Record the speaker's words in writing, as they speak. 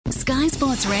Sky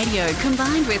Sports Radio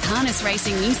combined with Harness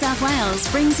Racing New South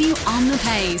Wales brings you On the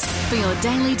Pace for your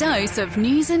daily dose of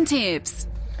news and tips.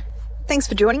 Thanks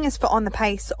for joining us for On the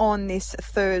Pace on this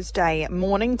Thursday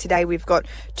morning. Today we've got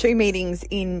two meetings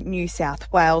in New South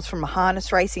Wales from a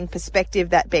harness racing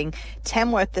perspective, that being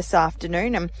Tamworth this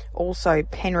afternoon and also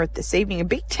Penrith this evening. A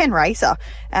Big Ten racer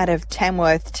out of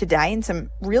Tamworth today and some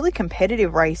really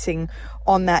competitive racing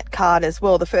on that card as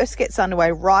well. The first gets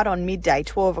underway right on midday,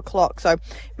 12 o'clock. So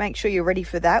make sure you're ready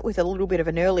for that with a little bit of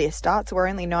an earlier start. So we're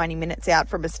only 90 minutes out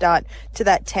from a start to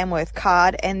that Tamworth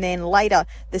card. And then later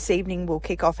this evening, we'll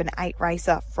kick off an 8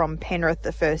 racer from Penrith,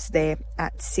 the first there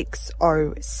at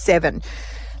 6:07.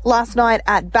 Last night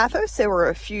at Bathurst, there were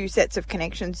a few sets of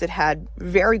connections that had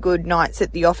very good nights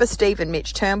at the office. Steve and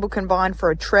Mitch Turnbull combined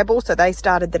for a treble, so they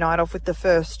started the night off with the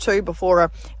first two before a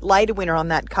later winner on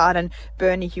that card, and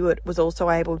Bernie Hewitt was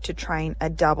also able to train a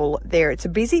double there. It's a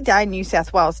busy day in New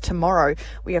South Wales tomorrow.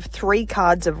 We have 3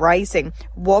 cards of racing.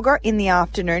 Wagga in the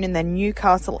afternoon and then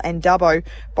Newcastle and Dubbo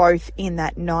both in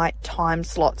that night time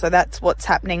slot. So that's what's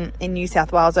happening in New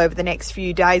South Wales over the next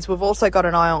few days. We've also got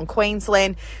an eye on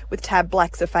Queensland with Tab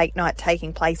Black's Fake Night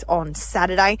taking place on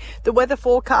Saturday. The weather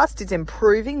forecast is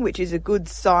improving, which is a good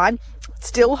sign.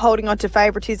 Still holding on to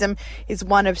favouritism is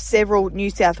one of several New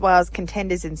South Wales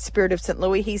contenders in Spirit of St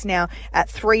Louis. He's now at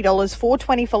 $3,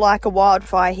 $4.20 for Like a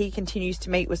Wildfire. He continues to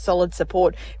meet with solid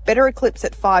support. Better Eclipse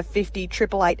at $5.50,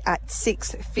 888 at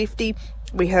 $6.50.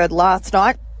 We heard last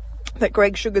night that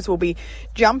Greg Sugars will be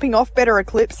jumping off Better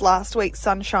Eclipse, last week's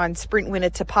Sunshine Sprint winner,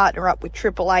 to partner up with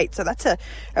 888. So that's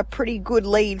a pretty good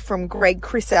lead from Greg.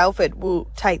 Chris Alford will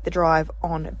take the drive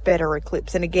on Better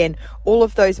Eclipse. And again, all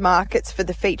of those markets for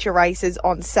the feature races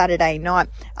on Saturday night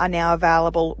are now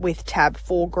available with Tab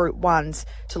for Group 1s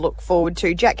to look forward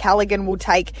to. Jack Halligan will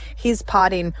take his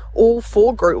part in all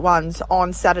 4 Group 1s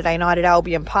on Saturday night at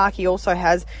Albion Park. He also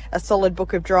has a solid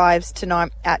book of drives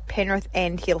tonight at Penrith,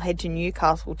 and he'll head to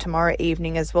Newcastle tomorrow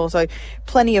evening as well. So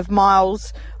plenty of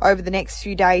miles over the next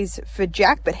few days for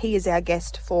Jack, but he is our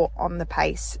guest for On the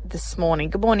Pace this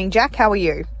morning. Good morning, Jack. How are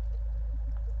you?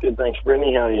 Good, thanks,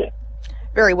 Brittany. How are you?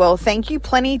 Very well, thank you.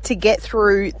 Plenty to get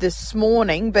through this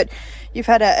morning, but you've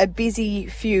had a busy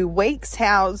few weeks.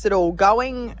 How's it all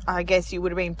going? I guess you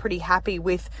would have been pretty happy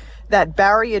with that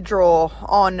barrier draw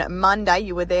on Monday.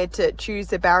 You were there to choose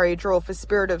the barrier draw for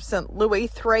Spirit of St Louis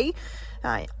 3.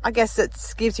 I guess it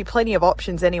gives you plenty of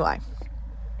options anyway.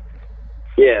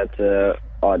 Yeah, it's an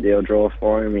ideal draw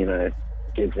for him. You know,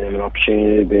 gives him an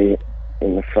opportunity to be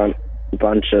in the front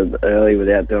bunch of early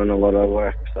without doing a lot of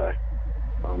work. So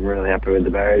I'm really happy with the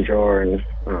barrier draw and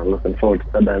looking forward to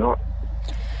Saturday night.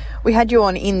 We had you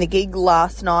on In the Gig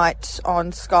last night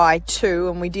on Sky 2,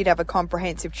 and we did have a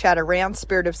comprehensive chat around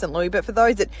Spirit of St Louis. But for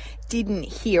those that didn't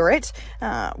hear it,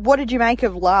 what did you make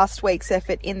of last week's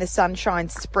effort in the Sunshine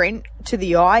Sprint? To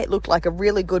the eye, it looked like a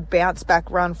really good bounce-back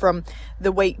run from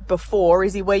the week before.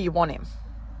 Is he where you want him?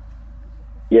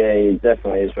 Yeah, he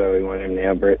definitely is where we want him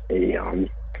now, Britt. He,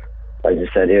 like you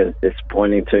said, he was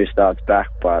disappointing 2 starts back,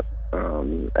 but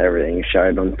everything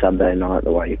showed on Saturday night,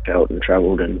 the way he felt and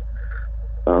travelled, and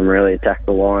really attacked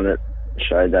the line. It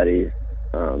showed that he's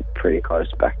pretty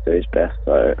close back to his best.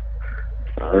 So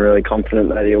I'm really confident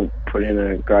that he'll put in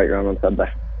a great run on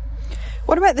Saturday.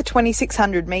 What about the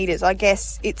 2,600 metres? I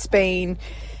guess it's been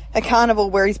a carnival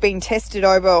where he's been tested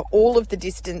over all of the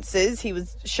distances. He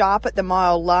was sharp at the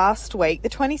mile last week. The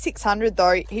 2,600,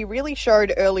 though, he really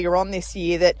showed earlier on this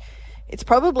year that it's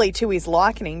probably to his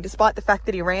liking, despite the fact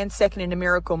that he ran second in a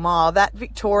Miracle Mile. That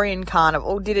Victorian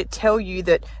Carnival, did it tell you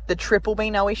that the trip will be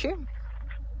no issue?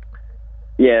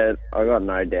 Yeah, I got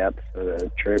no doubts for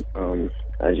the trip.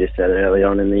 As you said early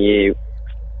on in the year,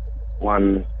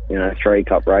 won 3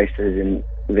 cup races in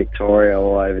Victoria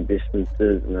all over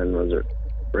distances, and then was a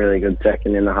really good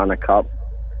second in the Hunter Cup.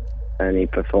 And he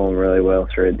performed really well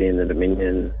through the Inter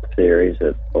Dominion series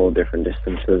at all different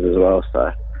distances as well.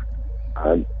 So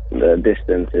the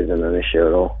distance isn't an issue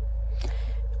at all.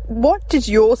 What does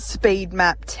your speed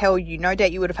map tell you? No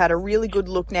doubt you would have had a really good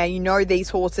look now. You know these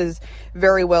horses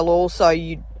very well also.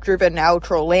 You've driven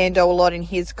Ultra Orlando a lot in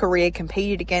his career,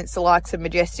 competed against the likes of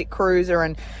Majestic Cruiser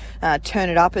and Turn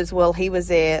It Up as well. He was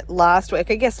there last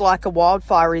week. I guess Like a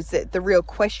Wildfire is the real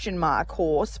question mark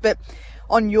horse. But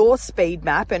on your speed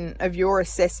map and of your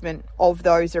assessment of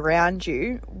those around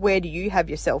you, where do you have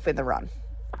yourself in the run?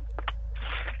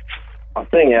 I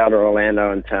think Outer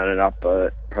Orlando and Turn It Up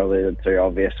are probably the 2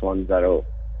 obvious ones that'll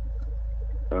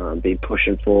be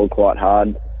pushing forward quite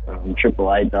hard.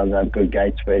 Triple Eight does have good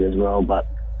gate speed as well, but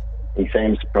he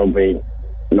seems to probably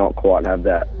not quite have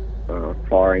that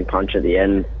firing punch at the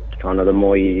end, kind of the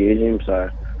more you use him. So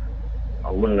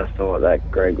I wouldn't have thought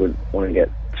that Greg would want to get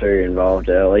too involved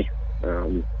early.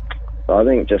 So I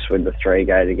think just with the 3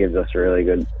 gate, it gives us a really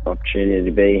good opportunity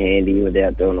to be handy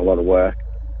without doing a lot of work.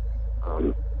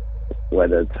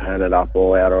 Whether to turn it up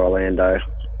or out of Orlando,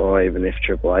 or even if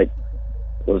Triple Eight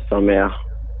was somehow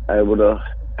able to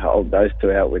hold those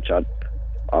two out, which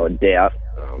I would doubt.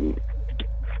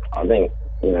 I think,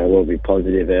 we'll be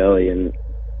positive early and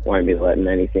won't be letting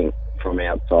anything from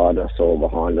outside us or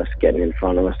behind us getting in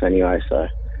front of us anyway. So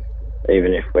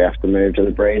even if we have to move to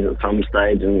the breeze at some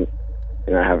stage and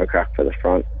have a crack for the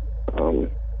front,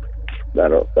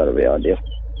 that'll be ideal.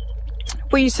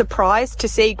 Were you surprised to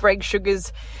see Greg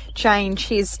Sugars change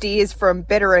his steers from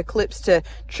Better Eclipse to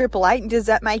Triple Eight? And does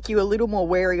that make you a little more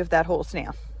wary of that horse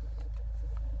now?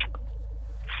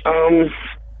 I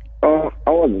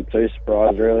wasn't too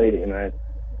surprised, really.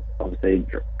 Obviously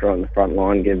drawing the front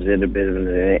line gives it a bit of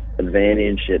an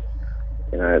advantage.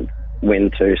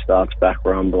 Win 2 starts back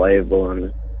were unbelievable,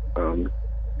 and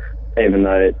even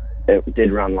though it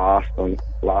did run last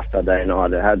Saturday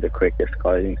night, it had the quickest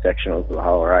closing section of the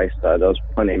whole race, so there was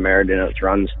plenty of merit in its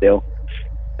run still.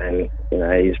 And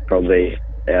he's probably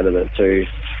out of the two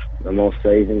the more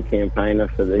seasoned campaigner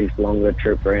for these longer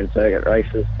Trip Grand Circuit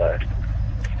races. So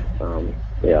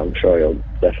I'm sure he'll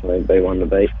definitely be one to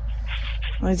beat.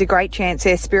 Well, there's a great chance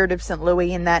there, Spirit of St.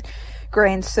 Louis, in that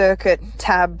Grand Circuit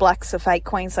Tab Blacks of Fate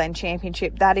Queensland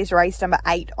Championship. That is race number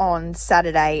 8 on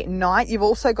Saturday night. You've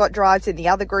also got drives in the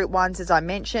other Group 1s, as I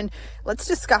mentioned. Let's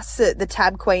discuss the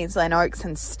Tab Queensland Oaks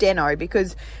and Steno,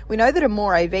 because we know that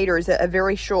Amore Vita is a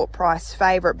very short price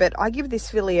favourite, but I give this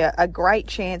filly a great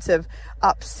chance of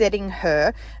upsetting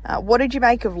her. What did you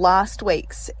make of last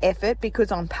week's effort?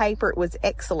 Because on paper it was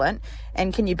excellent.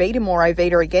 And can you beat Amore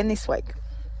Vita again this week?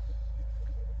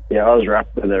 Yeah, I was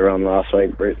wrapped with her on last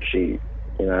week, Britt. She,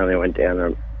 only went down a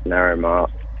narrow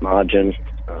margin,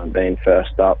 being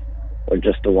first up with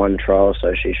just a 1 trial,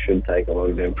 so she should take a lot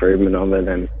of improvement on it.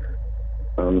 And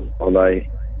although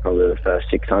probably the first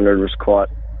 600 was quite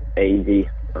easy,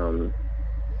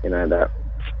 that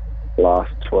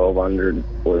last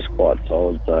 1200 was quite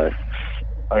solid. So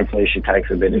hopefully she takes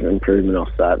a bit of improvement off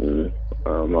that, and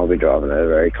I'll be driving her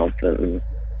very confident. And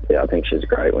I think she's a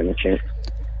great winning chance.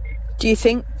 Do you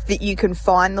think that you can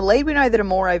find the lead? We know that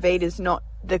Amore Vita is not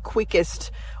the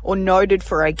quickest or noted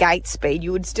for a gate speed.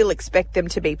 You would still expect them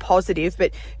to be positive,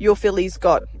 but your filly's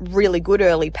got really good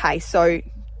early pace. So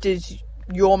does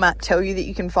your map tell you that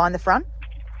you can find the front?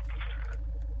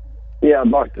 Yeah, I'd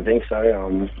like to think so.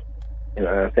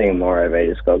 I think Amore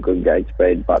Vita's got good gate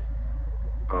speed, but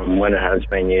when it has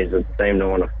been used, it seemed to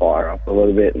want to fire up a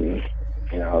little bit. And,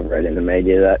 I've read in the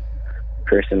media that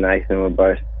Chris and Nathan were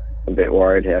both a bit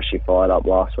worried how she fired up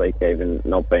last week, even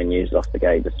not being used off the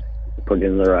gate, just put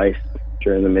in the race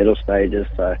during the middle stages.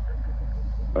 So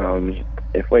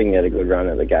if we can get a good run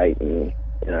at the gate and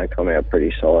come out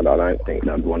pretty solid, I don't think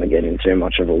they'd want to get in too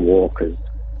much of a war, because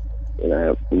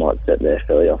it might set their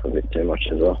filly off a bit too much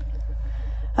as well.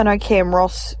 I know Cam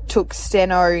Ross took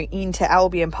Steno into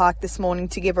Albion Park this morning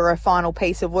to give her a final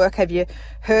piece of work. Have you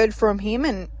heard from him?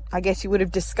 And I guess you would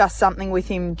have discussed something with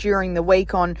him during the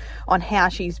week on how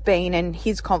she's been and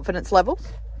his confidence levels?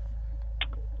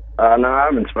 No, I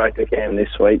haven't spoken to Cam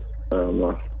this week. I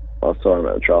saw him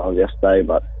at the trials yesterday,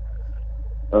 but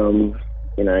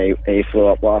he flew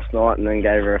up last night and then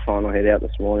gave her a final hit out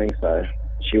this morning, so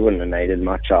she wouldn't have needed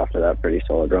much after that pretty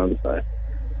solid run. So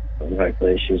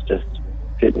hopefully she's just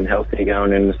fit and healthy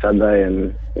going into Saturday,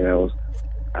 and we'll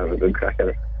have a good crack at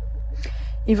it.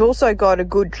 You've also got a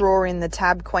good draw in the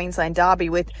Tab Queensland Derby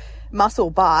with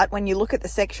Muscle Bart. When you look at the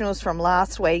sectionals from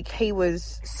last week, he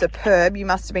was superb. You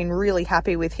must have been really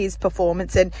happy with his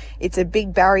performance, and it's a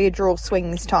big barrier draw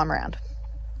swing this time around.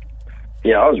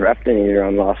 Yeah, I was wrapped in his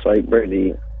run last week.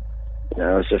 Brady, it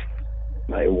was just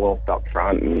they walked up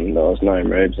front and there was no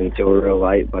moves until real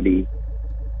late, but he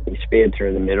speared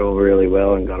through the middle really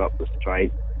well and got up the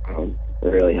straight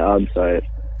really hard. So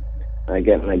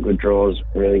getting a good draw is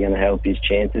really going to help his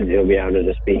chances. He'll be able to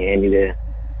just be handy there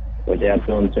without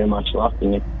doing too much luck.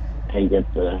 And if he gets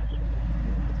a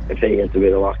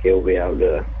bit of luck, he'll be able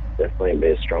to definitely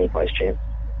be a strong place chance.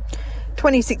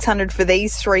 2,600 for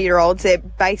these 3-year-olds. They're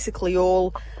basically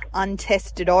all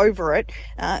untested over it.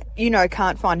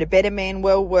 Can't find a better man,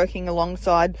 well working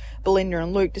alongside Belinda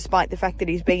and Luke, despite the fact that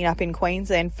he's been up in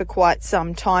Queensland for quite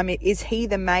some time. Is he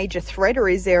the major threat, or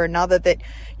is there another that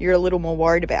you're a little more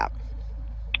worried about?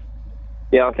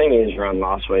 Yeah, I think his run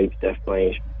last week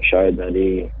definitely showed that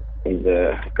he's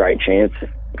a great chance.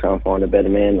 Can't find a better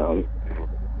man.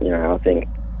 I think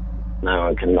no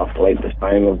one can offlead the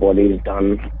fame of what he's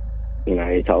done.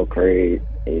 His whole career,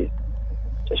 he's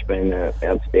just been an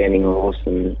outstanding horse,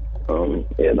 and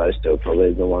those two are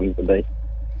probably the ones to beat.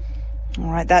 All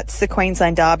right, that's the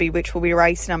Queensland Derby, which will be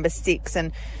race number 6,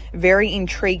 and very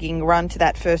intriguing run to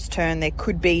that first turn. There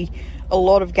could be a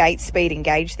lot of gate speed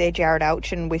engaged there. Jared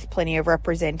Alchin with plenty of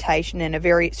representation and a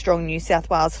very strong New South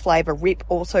Wales flavour. Rip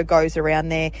also goes around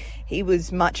there. He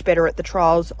was much better at the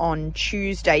trials on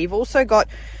Tuesday. You've also got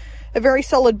a very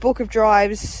solid book of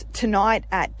drives tonight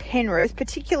at Penrith,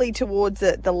 particularly towards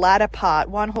the latter part.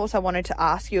 One horse I wanted to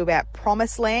ask you about,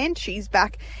 Promised Land. She's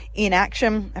back in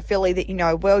action, a filly that you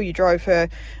know well. You drove her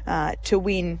to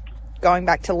win going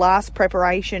back to last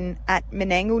preparation at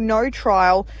Menangle. No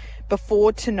trial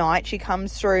before tonight. She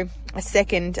comes through a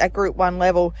second at Group 1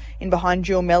 level in behind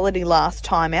Jewel Melody last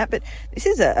time out. But this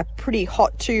is a pretty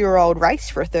hot 2-year-old race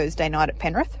for a Thursday night at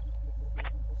Penrith.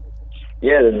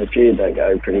 Yeah, there's a few that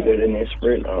go pretty good in this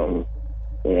sprint.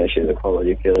 She's a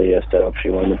quality filly. Yesterday off, she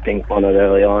won the Pink Bonnet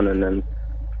early on, and then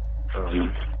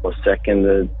was second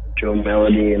to Jewel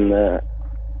Melody in the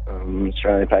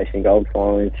Australian Pacing Gold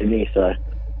final in Sydney. So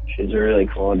she's a really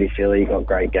quality filly. Got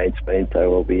great gate speed, so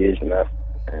we'll be using that.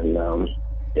 And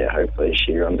hopefully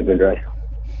she runs a good race.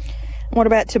 What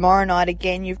about tomorrow night?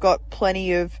 Again, you've got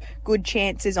plenty of good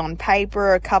chances on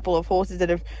paper, a couple of horses that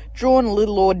have drawn a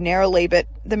little ordinarily, but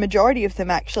the majority of them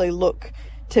actually look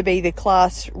to be the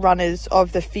class runners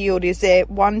of the field. Is there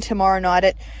one tomorrow night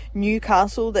at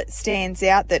Newcastle that stands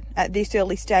out that at this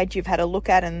early stage you've had a look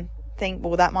at and think,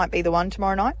 well, that might be the one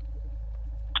tomorrow night?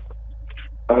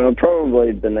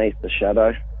 Probably Beneath the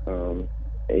Shadow.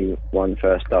 He won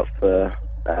first up for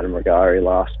Adam Regari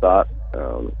last start.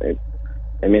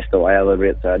 They missed away a little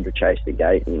bit, so I had to chase the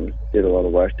gate and did a lot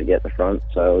of work to get the front.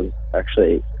 So it was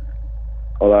actually,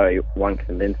 although he won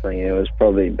convincingly, it was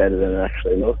probably better than it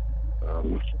actually looked.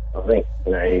 I think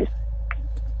he's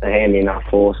a handy enough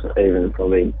horse, even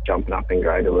probably jumping up in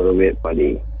grade a little bit, but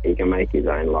he can make his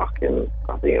own luck, and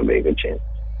I think it'll be a good chance.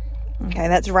 Okay,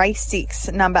 that's race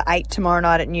 6, number 8 tomorrow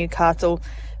night at Newcastle,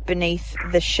 Beneath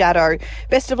the Shadow.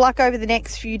 Best of luck over the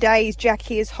next few days. Jack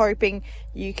here's hoping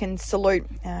you can salute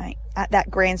at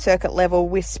that Grand Circuit level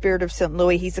with Spirit of St.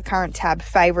 Louis. He's the current tab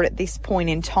favourite at this point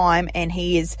in time, and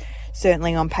he is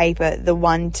certainly on paper the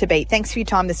one to beat. Thanks for your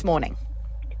time this morning.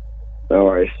 No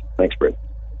worries. Thanks, Brett.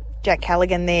 Jack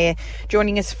Callaghan there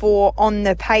joining us for On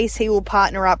the Pace. He will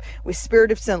partner up with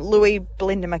Spirit of St. Louis,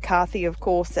 Belinda McCarthy, of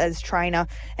course, as trainer,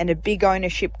 and a big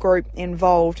ownership group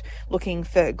involved looking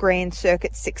for Grand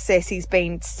Circuit success. He's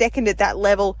been second at that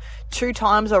level 2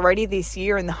 times already this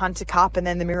year in the Hunter Cup and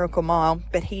then the Miracle Mile,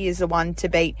 but he is the one to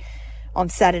beat on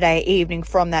Saturday evening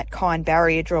from that kind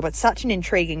barrier draw. But such an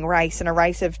intriguing race, and a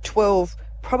race of 12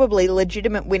 probably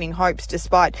legitimate winning hopes,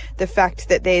 despite the fact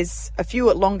that there's a few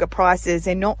at longer prices.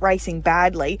 They're not racing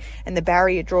badly, and the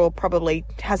barrier draw probably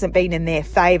hasn't been in their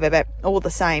favour, but all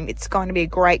the same, it's going to be a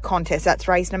great contest. That's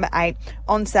race number 8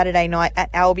 on Saturday night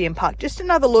at Albion Park. Just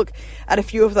another look at a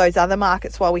few of those other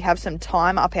markets while we have some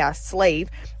time up our sleeve.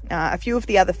 A few of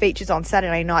the other features on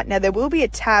Saturday night. Now, there will be a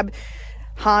tab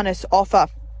harness offer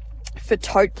for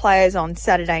tote players on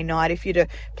Saturday night. If you're to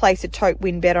place a tote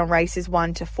win bet on races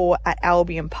 1 to 4 at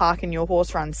Albion Park and your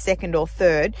horse runs second or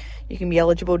third, you can be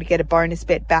eligible to get a bonus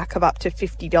bet back of up to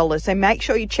 $50. So make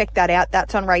sure you check that out.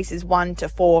 That's on races 1 to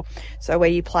 4, so where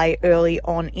you play early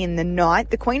on in the night.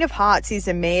 The Queen of Hearts is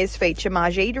a mare's feature.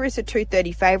 Margita is a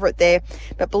 $2.30 favourite there,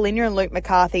 but Belinda and Luke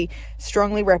McCarthy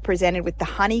strongly represented with the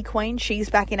Honey Queen. She's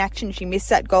back in action. She missed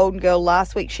that Golden Girl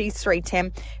last week. She's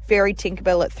 $3.10. Fairy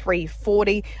Tinkerbell at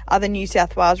 $3.40. Other New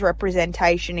South Wales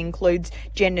representation includes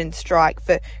Gendon Strike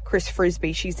for Chris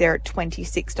Frisbee. She's there at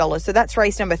 $26. So that's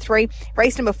race number 3.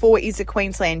 Race number 4 is the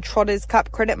Queensland Trotters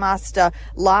Cup. Credit Master,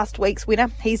 last week's winner.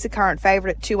 He's the current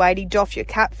favourite at $2.80. Doff Your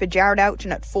Cap for Jared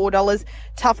Alchin at $4.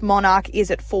 Tough Monarch is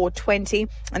at $4.20.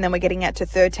 And then we're getting out to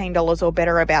 $13 or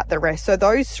better about the rest. So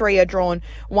those 3 are drawn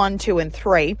 1, 2 and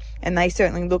 3. And they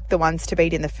certainly look the ones to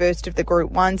beat in the first of the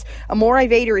Group 1s. Amore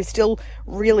Vita is still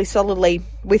really solidly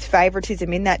with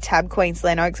favouritism in that tab.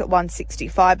 Queensland Oaks at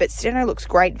 $165, but Steno looks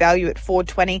great value at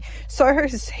 $4.20. Soho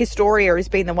Historia has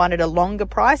been the one at a longer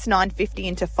price, $9.50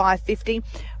 into $5.50.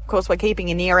 Of course, we're keeping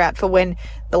an ear out for when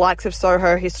the likes of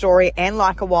Soho Historia and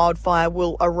Like a Wildfire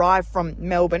will arrive from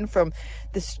Melbourne from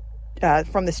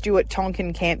the Stuart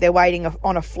Tonkin camp. They're waiting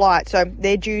on a flight, so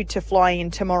they're due to fly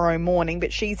in tomorrow morning,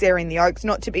 but she's there in the Oaks,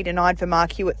 not to be denied, for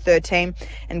Mark Hugh at $13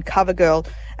 and Covergirl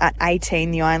at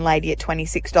 $18, the Iron Lady at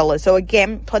 $26. So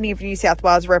again, plenty of New South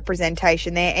Wales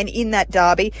representation there. And in that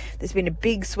derby, there's been a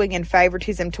big swing in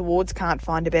favouritism towards Can't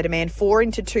Find a Better Man. 4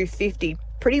 into $2.50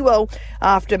 pretty well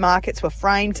after markets were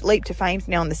framed. Leap to Fame's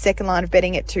now on the second line of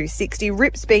betting at $2.60.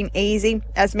 Rip's been easy,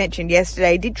 as mentioned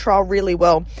yesterday. Did trial really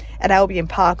well at Albion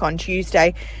Park on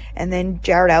Tuesday. And then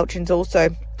Jared Alchin's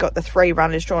also got the 3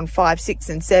 runners drawn 5, 6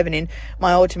 and 7 in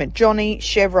My Ultimate Johnny,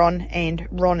 Chevron and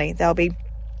Ronnie. They'll be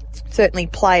certainly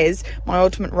players. My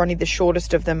Ultimate Ronnie, the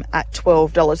shortest of them, at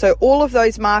 $12. So all of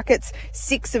those markets,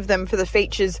 6 of them for the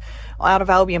features out of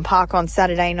Albion Park on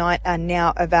Saturday night, are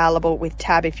now available with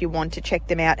Tab if you want to check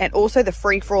them out. And also the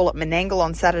free-for-all at Menangle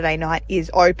on Saturday night is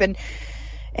open.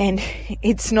 And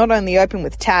it's not only open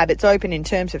with Tab, it's open in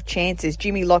terms of chances.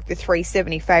 Jimmy Lock, the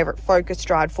 370 favourite, Focus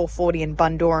Stride 440 and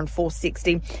Bundoran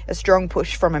 460. A strong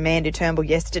push from Amanda Turnbull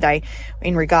yesterday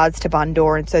in regards to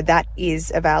Bundoran, so that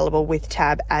is available with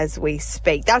Tab as we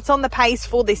speak. That's on the pace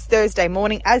for this Thursday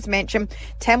morning. As mentioned,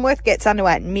 Tamworth gets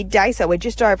underway at midday, so we're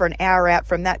just over an hour out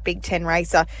from that Big Ten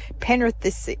racer. Penrith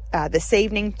this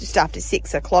evening, just after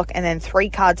 6 o'clock, and then 3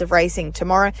 cards of racing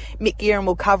tomorrow. Mick Gearan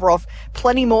will cover off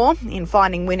plenty more in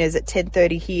finding winners at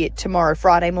 10:30 here tomorrow,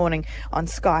 Friday morning on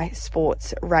Sky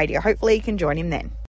Sports Radio. Hopefully you can join him then.